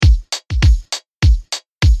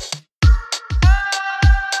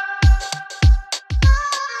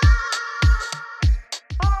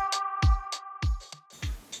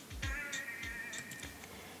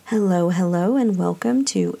Hello, and welcome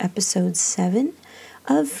to episode 7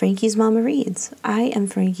 of Frankie's Mama Reads. I am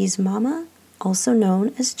Frankie's mama, also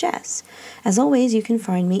known as Jess. As always, you can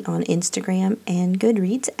find me on Instagram and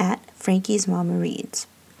Goodreads at Frankie's Mama Reads.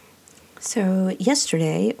 So,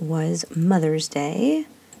 yesterday was Mother's Day,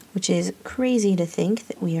 which is crazy to think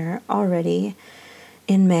that we are already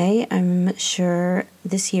in May. I'm sure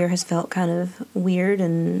this year has felt kind of weird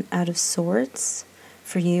and out of sorts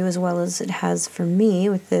for you as well as it has for me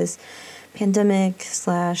with this pandemic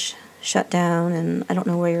 / shutdown. And I don't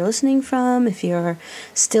know where you're listening from, if you're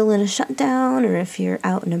still in a shutdown or if you're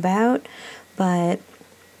out and about, but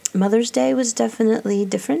Mother's Day was definitely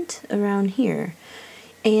different around here.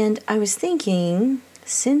 And I was thinking,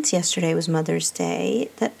 since yesterday was Mother's Day,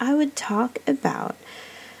 that I would talk about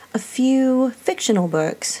a few fictional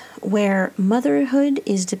books where motherhood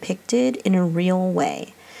is depicted in a real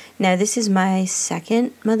way. Now, this is my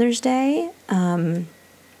second Mother's Day.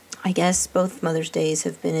 I guess both Mother's Days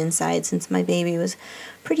have been inside since my baby was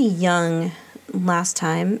pretty young last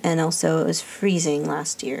time, and also it was freezing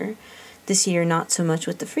last year. This year, not so much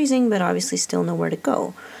with the freezing, but obviously still nowhere to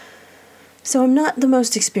go. So I'm not the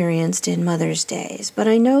most experienced in Mother's Days, but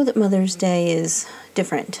I know that Mother's Day is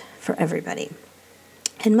different for everybody.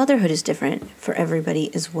 And motherhood is different for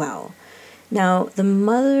everybody as well. Now, the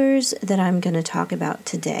mothers that I'm going to talk about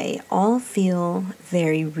today all feel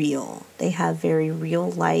very real. They have very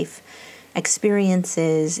real life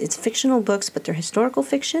experiences. It's fictional books, but they're historical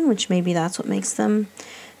fiction, which maybe that's what makes them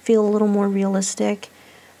feel a little more realistic.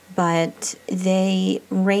 But they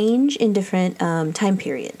range in different time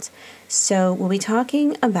periods. So we'll be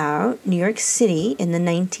talking about New York City in the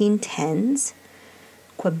 1910s,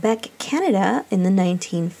 Quebec, Canada in the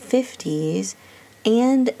 1950s,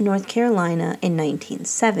 and North Carolina in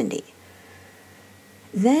 1970.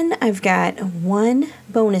 Then I've got one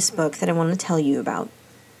bonus book that I want to tell you about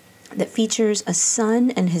that features a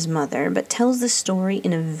son and his mother, but tells the story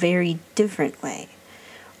in a very different way.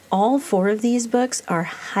 All 4 of these books are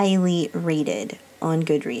highly rated on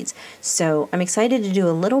Goodreads, so I'm excited to do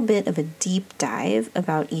a little bit of a deep dive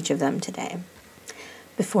about each of them today.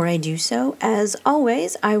 Before I do so, as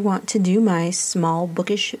always, I want to do my small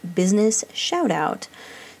bookish business shout out.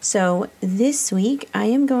 So this week I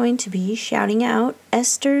am going to be shouting out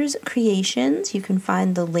Esther's Creations. You can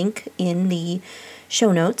find the link in the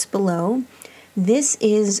show notes below. This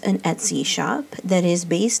is an Etsy shop that is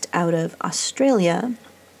based out of Australia,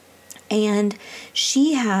 and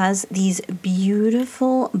she has these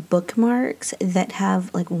beautiful bookmarks that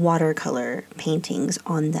have like watercolor paintings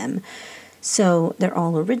on them. So they're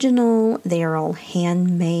all original, they are all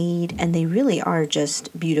handmade, and they really are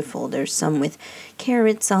just beautiful. There's some with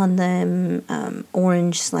carrots on them,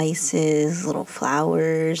 orange slices, little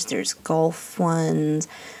flowers, there's golf ones,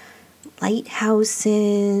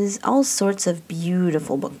 lighthouses, all sorts of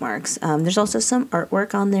beautiful bookmarks. There's also some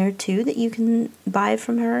artwork on there too that you can buy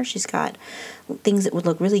from her. She's got things that would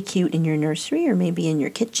look really cute in your nursery or maybe in your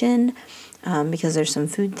kitchen. Because there's some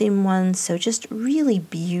food themed ones. So just really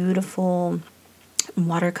beautiful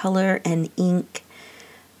watercolor and ink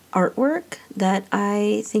artwork that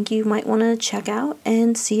I think you might want to check out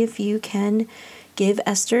and see if you can give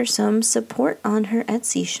Esther some support on her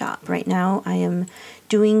Etsy shop. Right now I am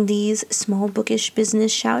doing these small bookish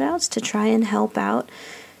business shout outs to try and help out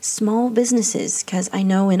small businesses, because I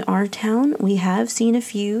know in our town we have seen a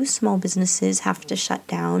few small businesses have to shut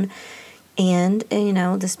down. And,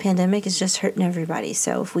 this pandemic is just hurting everybody.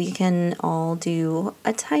 So if we can all do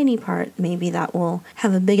a tiny part, maybe that will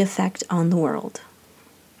have a big effect on the world.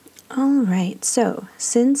 All right, so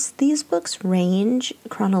since these books range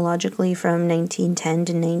chronologically from 1910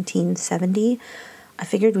 to 1970, I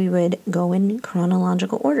figured we would go in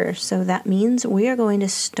chronological order. So that means we are going to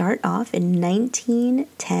start off in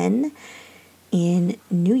 1910 in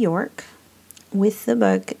New York, with the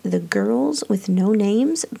book The Girls with No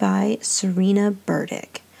Names by Serena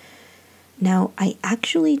Burdick. Now, I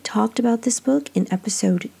actually talked about this book in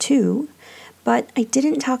episode 2, but I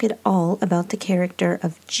didn't talk at all about the character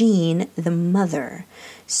of Jean, the mother.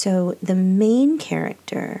 So the main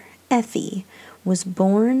character, Effie, was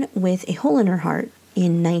born with a hole in her heart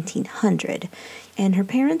in 1900, and her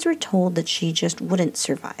parents were told that she just wouldn't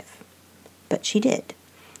survive. But she did.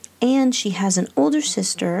 And she has an older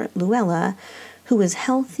sister, Luella, who is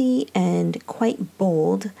healthy and quite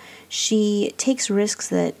bold. She takes risks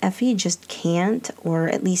that Effie just can't, or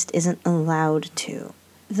at least isn't allowed to.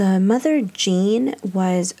 The mother, Jean,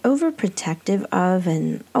 was overprotective of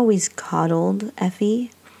and always coddled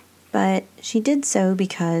Effie, but she did so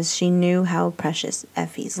because she knew how precious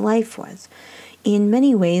Effie's life was. In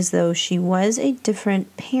many ways, though, she was a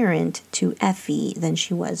different parent to Effie than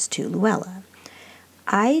she was to Luella.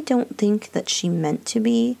 I don't think that she meant to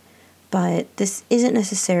be, but this isn't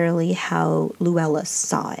necessarily how Luella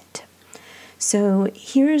saw it. So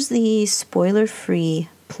here's the spoiler-free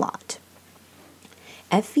plot.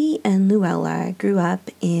 Effie and Luella grew up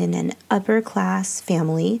in an upper-class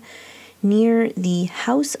family near the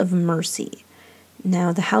House of Mercy.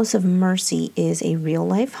 Now, the House of Mercy is a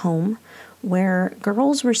real-life home where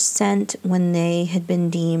girls were sent when they had been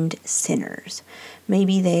deemed sinners.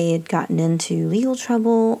 Maybe they had gotten into legal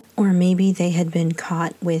trouble, or maybe they had been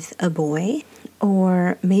caught with a boy,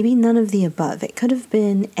 or maybe none of the above. It could have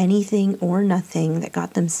been anything or nothing that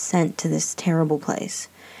got them sent to this terrible place.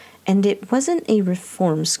 And it wasn't a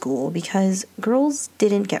reform school because girls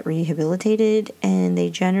didn't get rehabilitated and they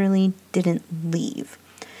generally didn't leave.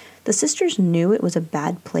 The sisters knew it was a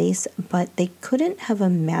bad place, but they couldn't have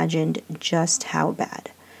imagined just how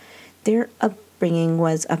bad. Their upbringing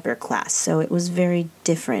was upper class, so it was very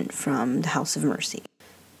different from the House of Mercy.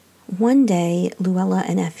 One day, Luella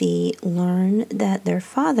and Effie learn that their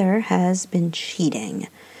father has been cheating.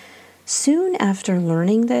 Soon after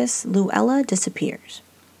learning this, Luella disappears.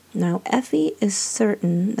 Now, Effie is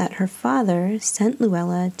certain that her father sent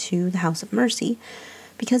Luella to the House of Mercy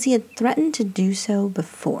because he had threatened to do so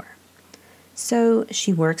before. So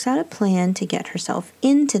she works out a plan to get herself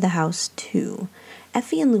into the house too.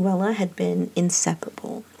 Effie and Luella had been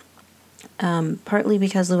inseparable, partly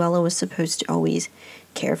because Luella was supposed to always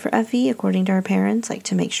care for Effie, according to her parents, like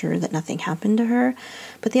to make sure that nothing happened to her,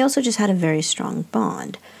 but they also just had a very strong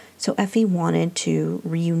bond. So Effie wanted to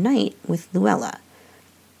reunite with Luella.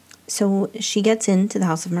 So she gets into the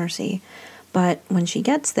House of Mercy, but when she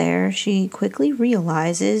gets there, she quickly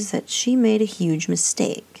realizes that she made a huge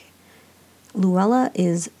mistake. Luella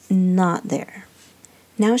is not there.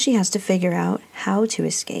 Now she has to figure out how to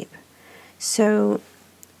escape. So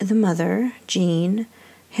the mother, Jean,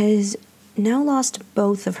 has now lost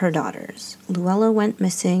both of her daughters. Luella went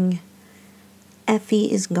missing.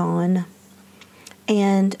 Effie is gone.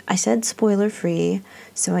 And I said spoiler-free,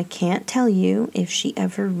 so I can't tell you if she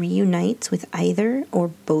ever reunites with either or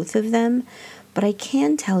both of them, but I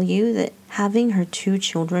can tell you that having her two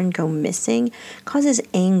children go missing causes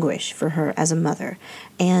anguish for her as a mother,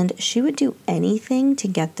 and she would do anything to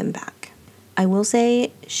get them back. I will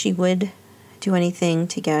say she would do anything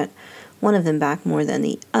to get one of them back more than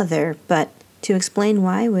the other, but to explain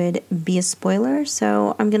why would be a spoiler,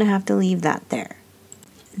 so I'm going to have to leave that there.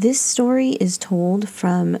 This story is told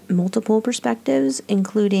from multiple perspectives,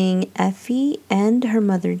 including Effie and her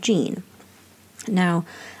mother, Jean. Now,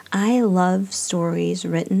 I love stories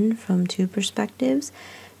written from two perspectives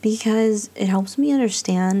because it helps me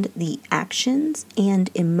understand the actions and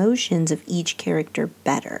emotions of each character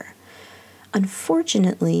better.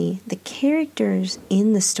 Unfortunately, the characters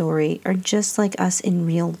in the story are just like us in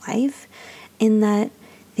real life in that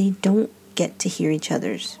they don't get to hear each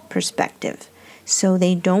other's perspective. So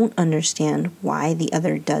they don't understand why the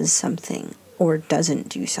other does something or doesn't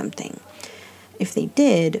do something. If they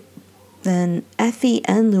did, then Effie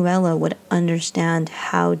and Luella would understand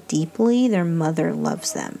how deeply their mother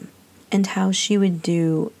loves them and how she would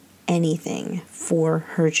do anything for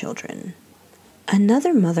her children.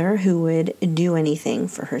 Another mother who would do anything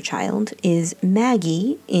for her child is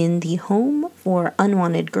Maggie in The Home for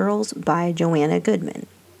Unwanted Girls by Joanna Goodman.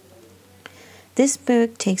 This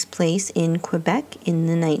book takes place in Quebec in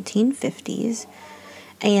the 1950s,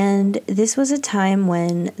 and this was a time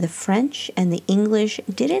when the French and the English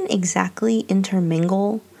didn't exactly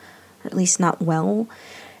intermingle, or at least not well,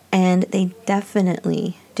 and they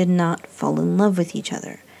definitely did not fall in love with each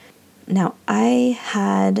other. Now, I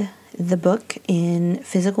had the book in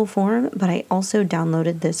physical form, but I also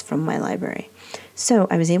downloaded this from my library. So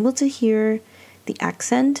I was able to hear the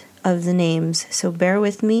accent of the names, so bear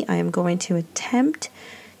with me. I am going to attempt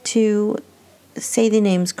to say the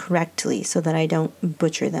names correctly so that I don't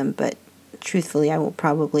butcher them, but truthfully, I will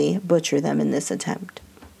probably butcher them in this attempt.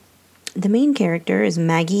 The main character is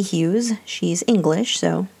Maggie Hughes. She's English,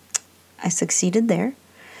 so I succeeded there.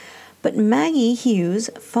 But Maggie Hughes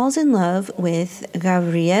falls in love with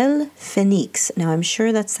Gabriel Fenix. Now, I'm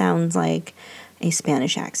sure that sounds like a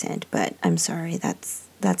Spanish accent, but I'm sorry, that's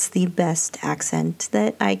the best accent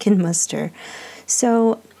that I can muster.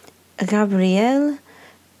 So Gabriel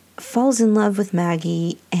falls in love with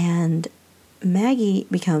Maggie, and Maggie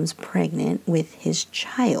becomes pregnant with his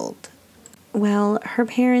child. Well, her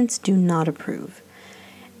parents do not approve,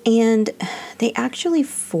 and they actually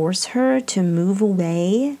force her to move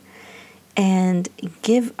away and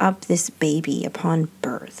give up this baby upon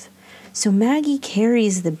birth. So Maggie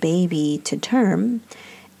carries the baby to term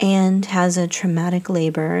and has a traumatic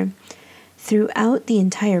labor. Throughout the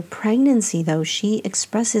entire pregnancy, though, she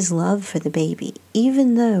expresses love for the baby,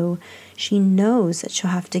 even though she knows that she'll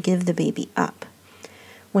have to give the baby up.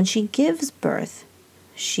 When she gives birth,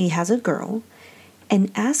 she has a girl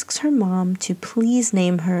and asks her mom to please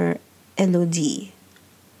name her Elodie.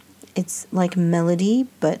 It's like melody,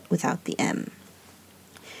 but without the M.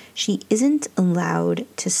 She isn't allowed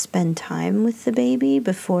to spend time with the baby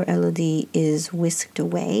before Elodie is whisked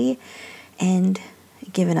away and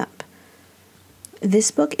given up.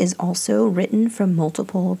 This book is also written from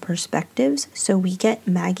multiple perspectives, so we get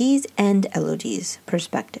Maggie's and Elodie's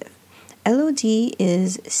perspective. Elodie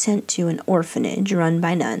is sent to an orphanage run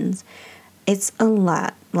by nuns. It's a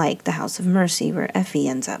lot like the House of Mercy, where Effie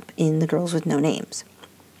ends up in The Girls with No Names.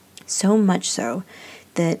 So much so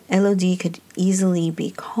that Elodie could easily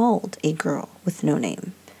be called a girl with no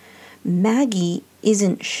name. Maggie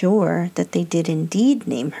isn't sure that they did indeed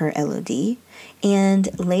name her Elodie,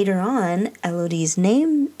 and later on, Elodie's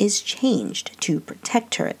name is changed to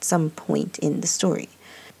protect her at some point in the story.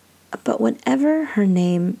 But whatever her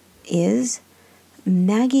name is,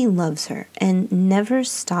 Maggie loves her and never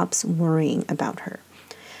stops worrying about her.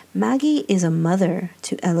 Maggie is a mother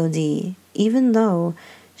to Elodie, even though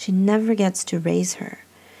she never gets to raise her.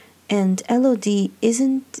 And Elodie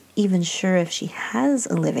isn't even sure if she has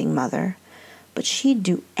a living mother, but she'd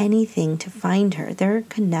do anything to find her. Their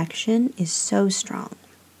connection is so strong.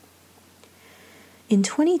 In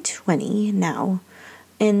 2020 now,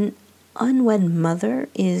 an unwed mother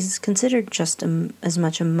is considered just as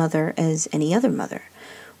much a mother as any other mother.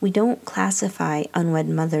 We don't classify unwed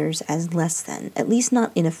mothers as less than, at least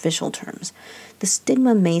not in official terms. The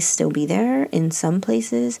stigma may still be there in some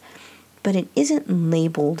places, but it isn't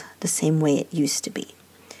labeled the same way it used to be.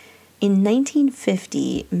 In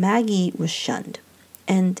 1950, Maggie was shunned,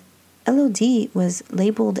 and Elodie was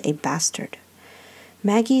labeled a bastard.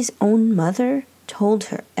 Maggie's own mother told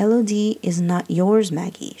her, "Elodie is not yours,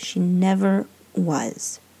 Maggie. She never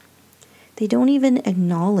was." They don't even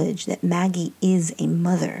acknowledge that Maggie is a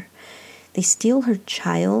mother. They steal her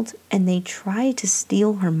child, and they try to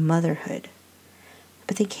steal her motherhood.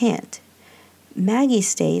 But they can't. Maggie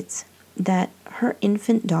states that her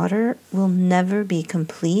infant daughter will never be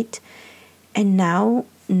complete, and now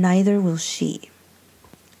neither will she.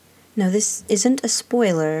 Now, this isn't a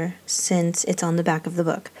spoiler since it's on the back of the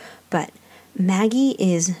book, but Maggie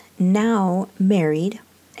is now married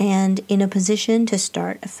and in a position to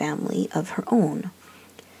start a family of her own.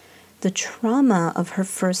 The trauma of her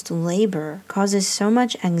first labor causes so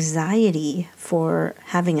much anxiety for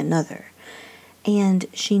having another, and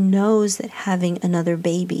she knows that having another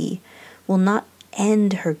baby will not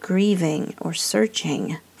end her grieving or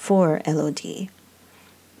searching for Elodie.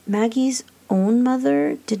 Maggie's own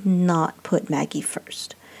mother did not put Maggie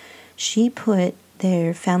first. She put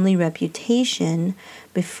their family reputation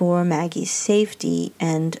before Maggie's safety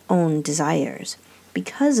and own desires.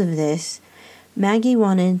 Because of this, Maggie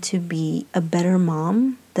wanted to be a better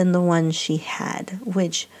mom than the one she had,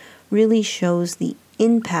 which really shows the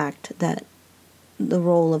impact that the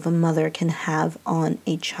role of a mother can have on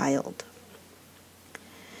a child.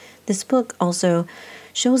 This book also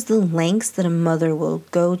shows the lengths that a mother will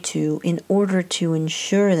go to in order to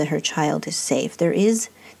ensure that her child is safe. There is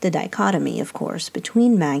the dichotomy, of course,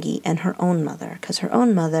 between Maggie and her own mother, because her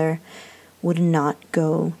own mother would not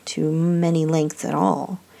go to many lengths at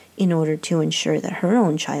all in order to ensure that her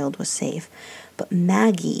own child was safe. But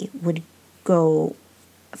Maggie would go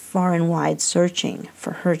far and wide searching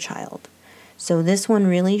for her child. So this one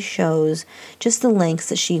really shows just the lengths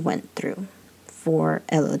that she went through for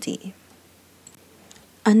Elodie.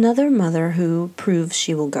 Another mother who proves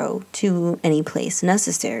she will go to any place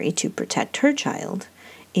necessary to protect her child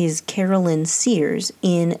is Carolyn Sears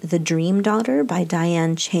in The Dream Daughter by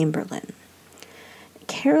Diane Chamberlain.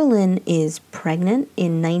 Carolyn is pregnant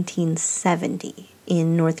in 1970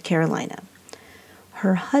 in North Carolina.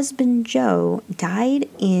 Her husband Joe died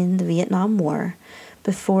in the Vietnam War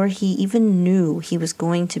before he even knew he was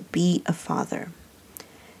going to be a father.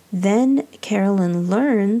 Then Carolyn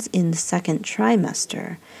learns in the second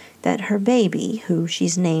trimester that her baby, who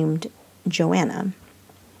she's named Joanna,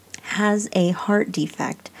 has a heart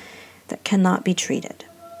defect that cannot be treated.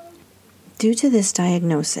 Due to this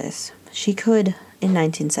diagnosis, she could, in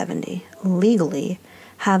 1970, legally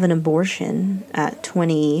have an abortion at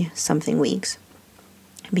 20-something weeks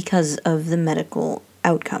because of the medical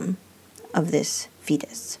outcome of this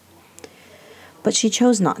fetus. But she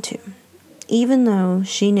chose not to, even though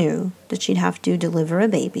she knew that she'd have to deliver a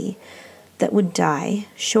baby that would die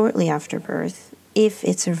shortly after birth if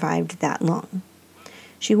it survived that long.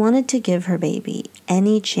 She wanted to give her baby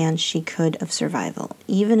any chance she could of survival,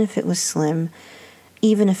 even if it was slim,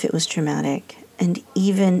 even if it was traumatic, and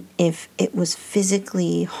even if it was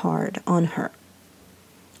physically hard on her.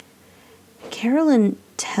 Carolyn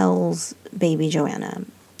tells baby Joanna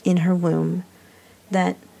in her womb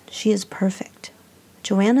that she is perfect.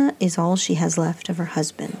 Joanna is all she has left of her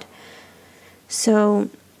husband. So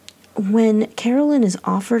when Carolyn is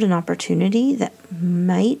offered an opportunity that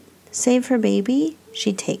might save her baby,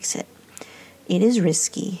 she takes it. It is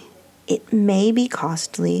risky. It may be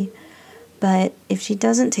costly, but if she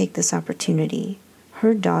doesn't take this opportunity,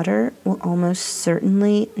 her daughter will almost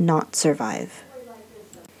certainly not survive.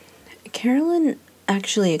 Carolyn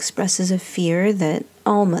actually expresses a fear that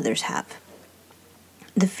all mothers have.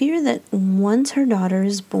 The fear that once her daughter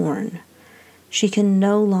is born, she can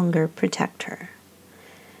no longer protect her.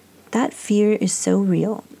 That fear is so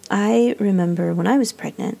real. I remember when I was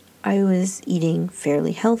pregnant, I was eating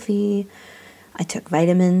fairly healthy. I took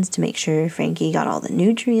vitamins to make sure Frankie got all the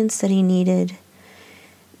nutrients that he needed.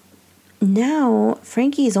 Now,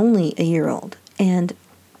 Frankie is only a year old, and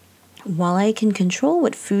while I can control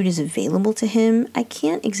what food is available to him, I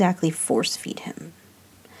can't exactly force feed him.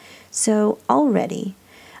 So already,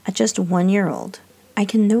 at just 1 year old, I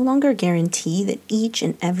can no longer guarantee that each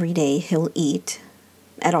and every day he'll eat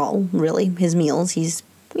at all, really, his meals. He's,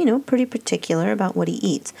 pretty particular about what he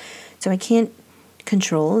eats. So I can't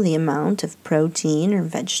control the amount of protein or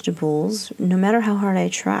vegetables, no matter how hard I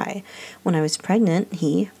try. When I was pregnant,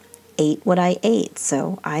 he ate what I ate,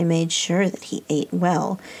 so I made sure that he ate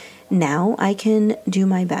well. Now I can do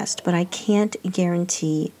my best, but I can't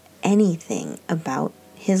guarantee anything about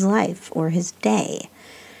his life or his day.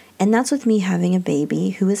 And that's with me having a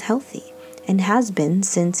baby who is healthy and has been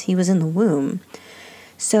since he was in the womb.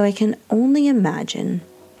 So I can only imagine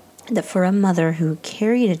that for a mother who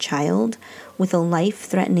carried a child with a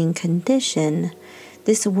life-threatening condition,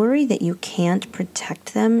 this worry that you can't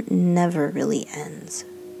protect them never really ends.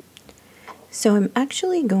 So I'm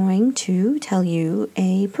actually going to tell you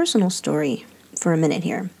a personal story for a minute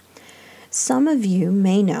here. Some of you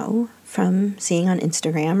may know from seeing on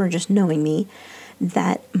Instagram or just knowing me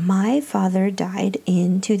that my father died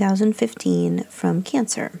in 2015 from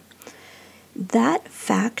cancer. That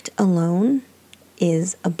fact alone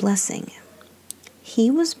is a blessing.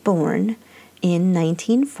 He was born in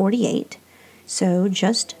 1948, so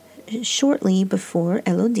just shortly before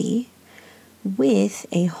LOD, with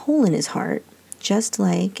a hole in his heart, just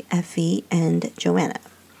like Effie and Joanna.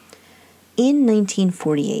 In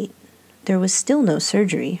 1948, there was still no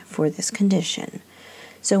surgery for this condition.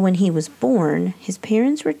 So when he was born, his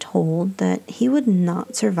parents were told that he would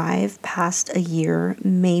not survive past a year,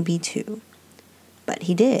 maybe 2. But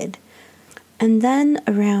he did. And then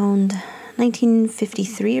around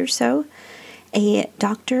 1953 or so, a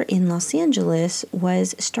doctor in Los Angeles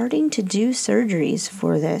was starting to do surgeries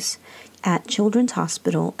for this at Children's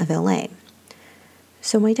Hospital of LA.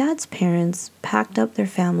 So my dad's parents packed up their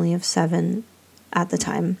family of 7 at the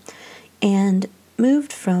time and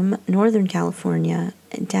moved from Northern California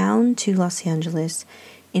down to Los Angeles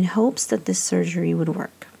in hopes that this surgery would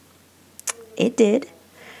work. It did.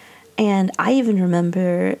 And I even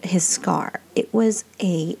remember his scar. It was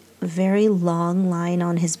a very long line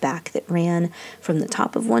on his back that ran from the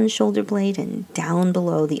top of one shoulder blade and down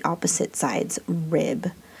below the opposite side's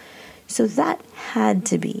rib. So that had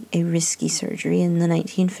to be a risky surgery in the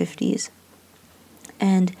 1950s.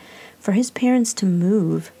 And for his parents to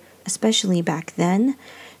move, especially back then,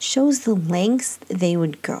 shows the lengths they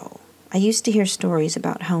would go. I used to hear stories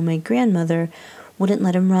about how my grandmother wouldn't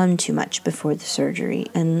let him run too much before the surgery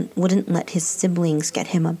and wouldn't let his siblings get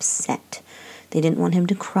him upset. They didn't want him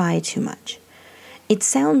to cry too much. It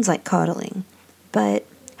sounds like coddling, but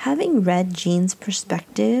having read Jean's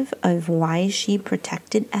perspective of why she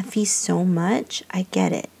protected Effie so much, I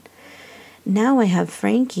get it. Now I have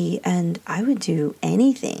Frankie, and I would do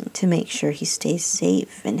anything to make sure he stays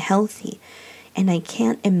safe and healthy. And I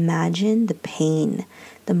can't imagine the pain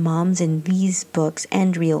the moms in these books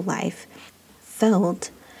and real life felt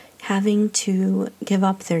having to give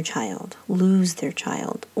up their child, lose their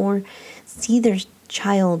child, or see their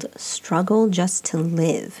child struggle just to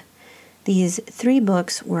live. These 3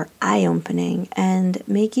 books were eye-opening and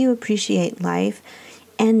make you appreciate life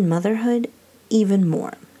and motherhood even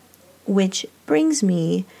more. Which brings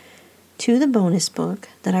me to the bonus book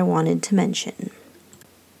that I wanted to mention.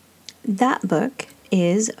 That book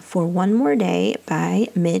is For One More Day by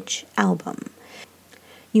Mitch Albom.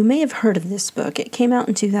 You may have heard of this book. It came out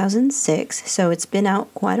in 2006, so it's been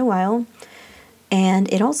out quite a while.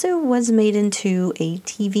 And it also was made into a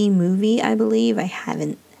TV movie, I believe. I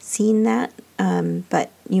haven't seen that,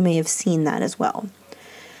 but you may have seen that as well.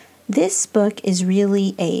 This book is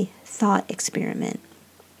really a thought experiment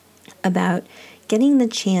about getting the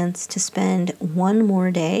chance to spend one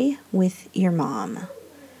more day with your mom.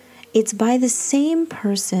 It's by the same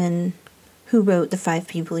person who wrote The 5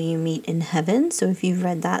 People You Meet in Heaven. So if you've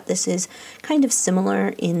read that, this is kind of similar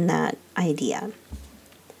in that idea.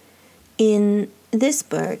 In this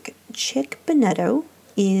book, Chick Bonetto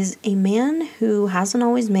is a man who hasn't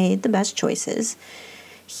always made the best choices.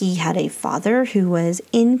 He had a father who was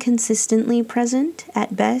inconsistently present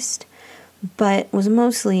at best, but was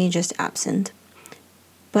mostly just absent.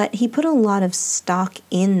 But he put a lot of stock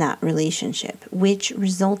in that relationship, which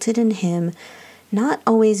resulted in him not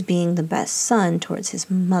always being the best son towards his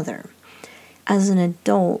mother. As an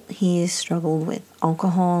adult, he struggled with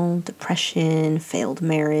alcohol, depression, failed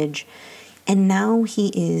marriage, and now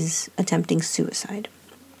he is attempting suicide.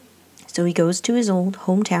 So he goes to his old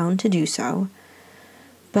hometown to do so,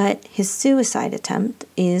 but his suicide attempt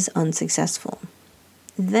is unsuccessful.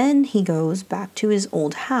 Then he goes back to his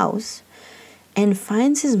old house and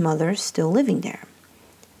finds his mother still living there,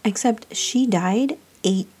 except she died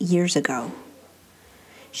 8 years ago.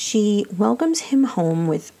 She welcomes him home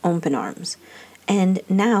with open arms, and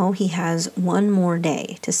now he has one more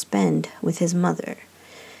day to spend with his mother.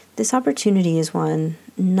 This opportunity is one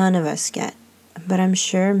none of us get, but I'm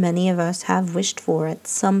sure many of us have wished for at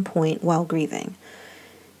some point while grieving.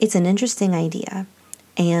 It's an interesting idea,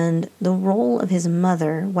 and the role of his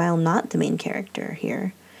mother, while not the main character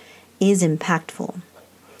here, is impactful.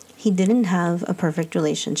 He didn't have a perfect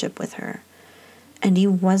relationship with her, and he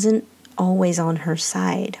wasn't always on her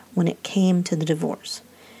side when it came to the divorce.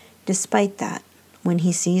 Despite that, when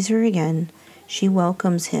he sees her again, she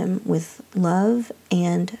welcomes him with love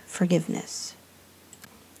and forgiveness.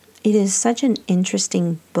 It is such an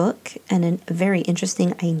interesting book and a very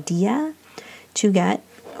interesting idea to get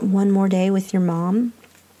one more day with your mom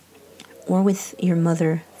or with your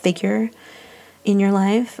mother figure in your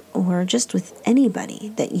life, or just with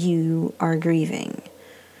anybody that you are grieving.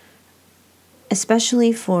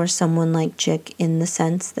 Especially for someone like Chick, in the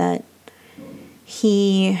sense that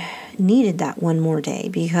he needed that one more day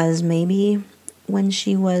because maybe when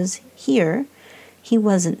she was here, he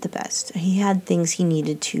wasn't the best. He had things he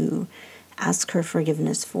needed to ask her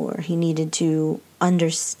forgiveness for. He needed to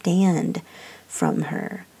understand from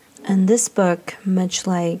her. And this book, much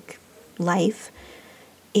like life,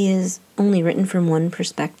 is only written from one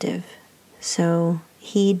perspective. So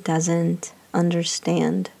he doesn't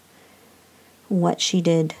understand what she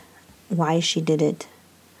did, why she did it,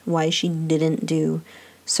 why she didn't do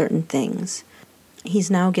certain things. He's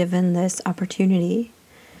now given this opportunity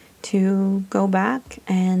to go back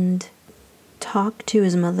and talk to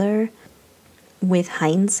his mother with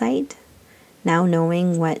hindsight, now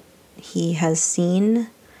knowing what he has seen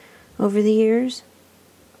over the years.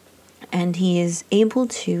 And he is able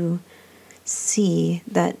to see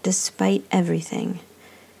that despite everything,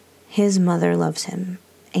 his mother loves him,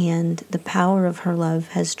 and the power of her love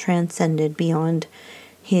has transcended beyond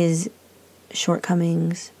his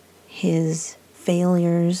shortcomings, his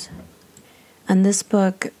failures. And this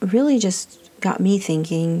book really just got me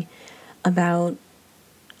thinking about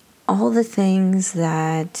all the things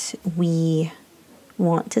that we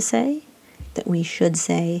want to say, that we should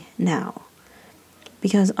say now.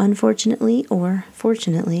 Because unfortunately or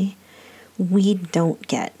fortunately, we don't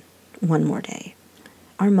get one more day.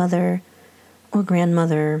 Our mother or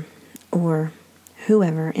grandmother or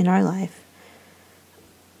whoever in our life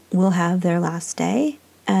will have their last day,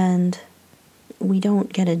 and we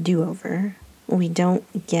don't get a do-over. We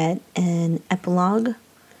don't get an epilogue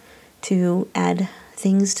to add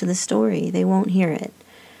things to the story. They won't hear it.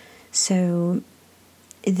 So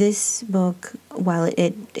this book, while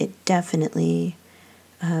it definitely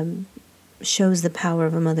shows the power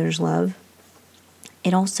of a mother's love,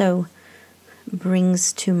 it also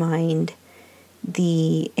brings to mind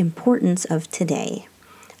the importance of today.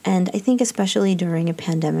 And I think especially during a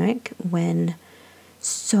pandemic, when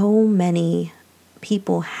so many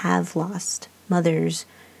people have lost mothers,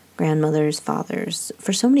 grandmothers, fathers.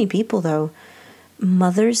 For so many people, though,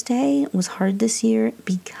 Mother's Day was hard this year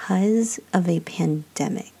because of a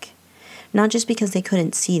pandemic. Not just because they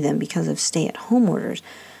couldn't see them because of stay-at-home orders,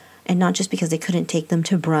 and not just because they couldn't take them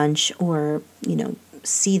to brunch or,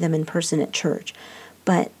 see them in person at church,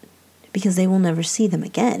 but because they will never see them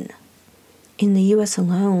again. In the U.S.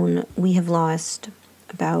 alone, we have lost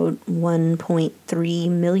about 1.3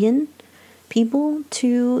 million people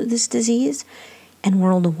to this disease, and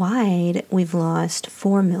worldwide, we've lost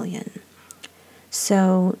 4 million.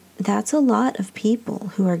 So that's a lot of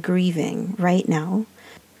people who are grieving right now,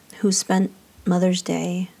 who spent Mother's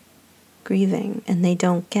Day grieving, and they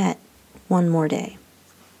don't get one more day.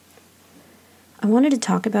 I wanted to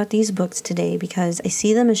talk about these books today because I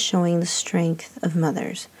see them as showing the strength of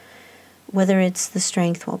mothers. Whether it's the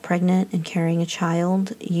strength while pregnant and carrying a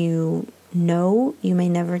child you know you may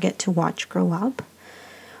never get to watch grow up,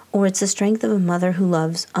 or it's the strength of a mother who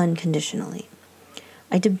loves unconditionally.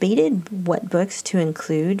 I debated what books to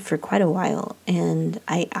include for quite a while, and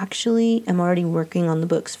I actually am already working on the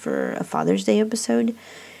books for a Father's Day episode.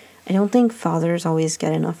 I don't think fathers always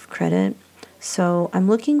get enough credit, so I'm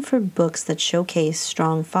looking for books that showcase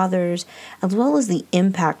strong fathers, as well as the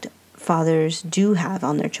impact fathers do have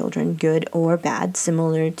on their children, good or bad,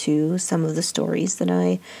 similar to some of the stories that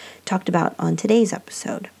I talked about on today's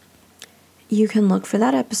episode. You can look for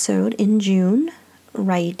that episode in June,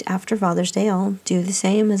 right after Father's Day. I'll do the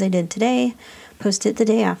same as I did today, post it the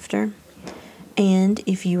day after. And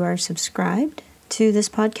if you are subscribed to this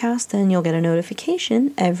podcast, then you'll get a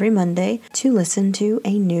notification every Monday to listen to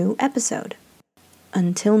a new episode.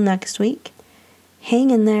 Until next week, hang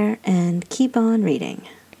in there and keep on reading.